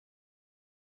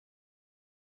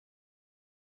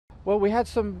Well, we had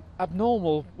some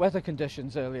abnormal weather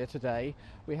conditions earlier today.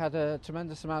 We had a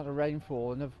tremendous amount of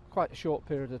rainfall in a quite a short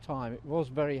period of time. It was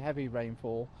very heavy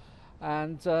rainfall,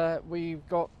 and we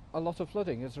got a lot of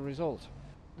flooding as a result.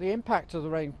 The impact of the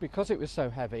rain, because it was so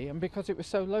heavy and because it was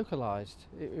so localised,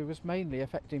 it was mainly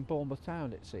affecting Bournemouth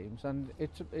town, it seems, and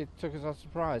it took us by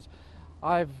surprise.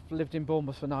 I've lived in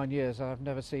Bournemouth for 9 years and I've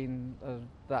never seen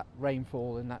that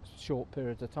rainfall in that short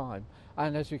period of time.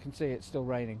 And as you can see, it's still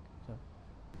raining. So.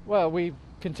 Well, we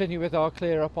continue with our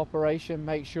clear up operation,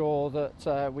 make sure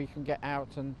that we can get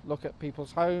out and look at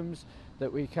people's homes,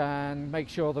 that we can make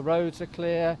sure the roads are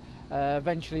clear,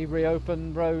 eventually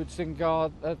reopen roads in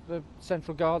the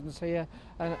central gardens here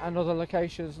and other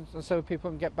locations so people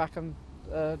can get back in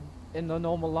their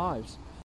normal lives.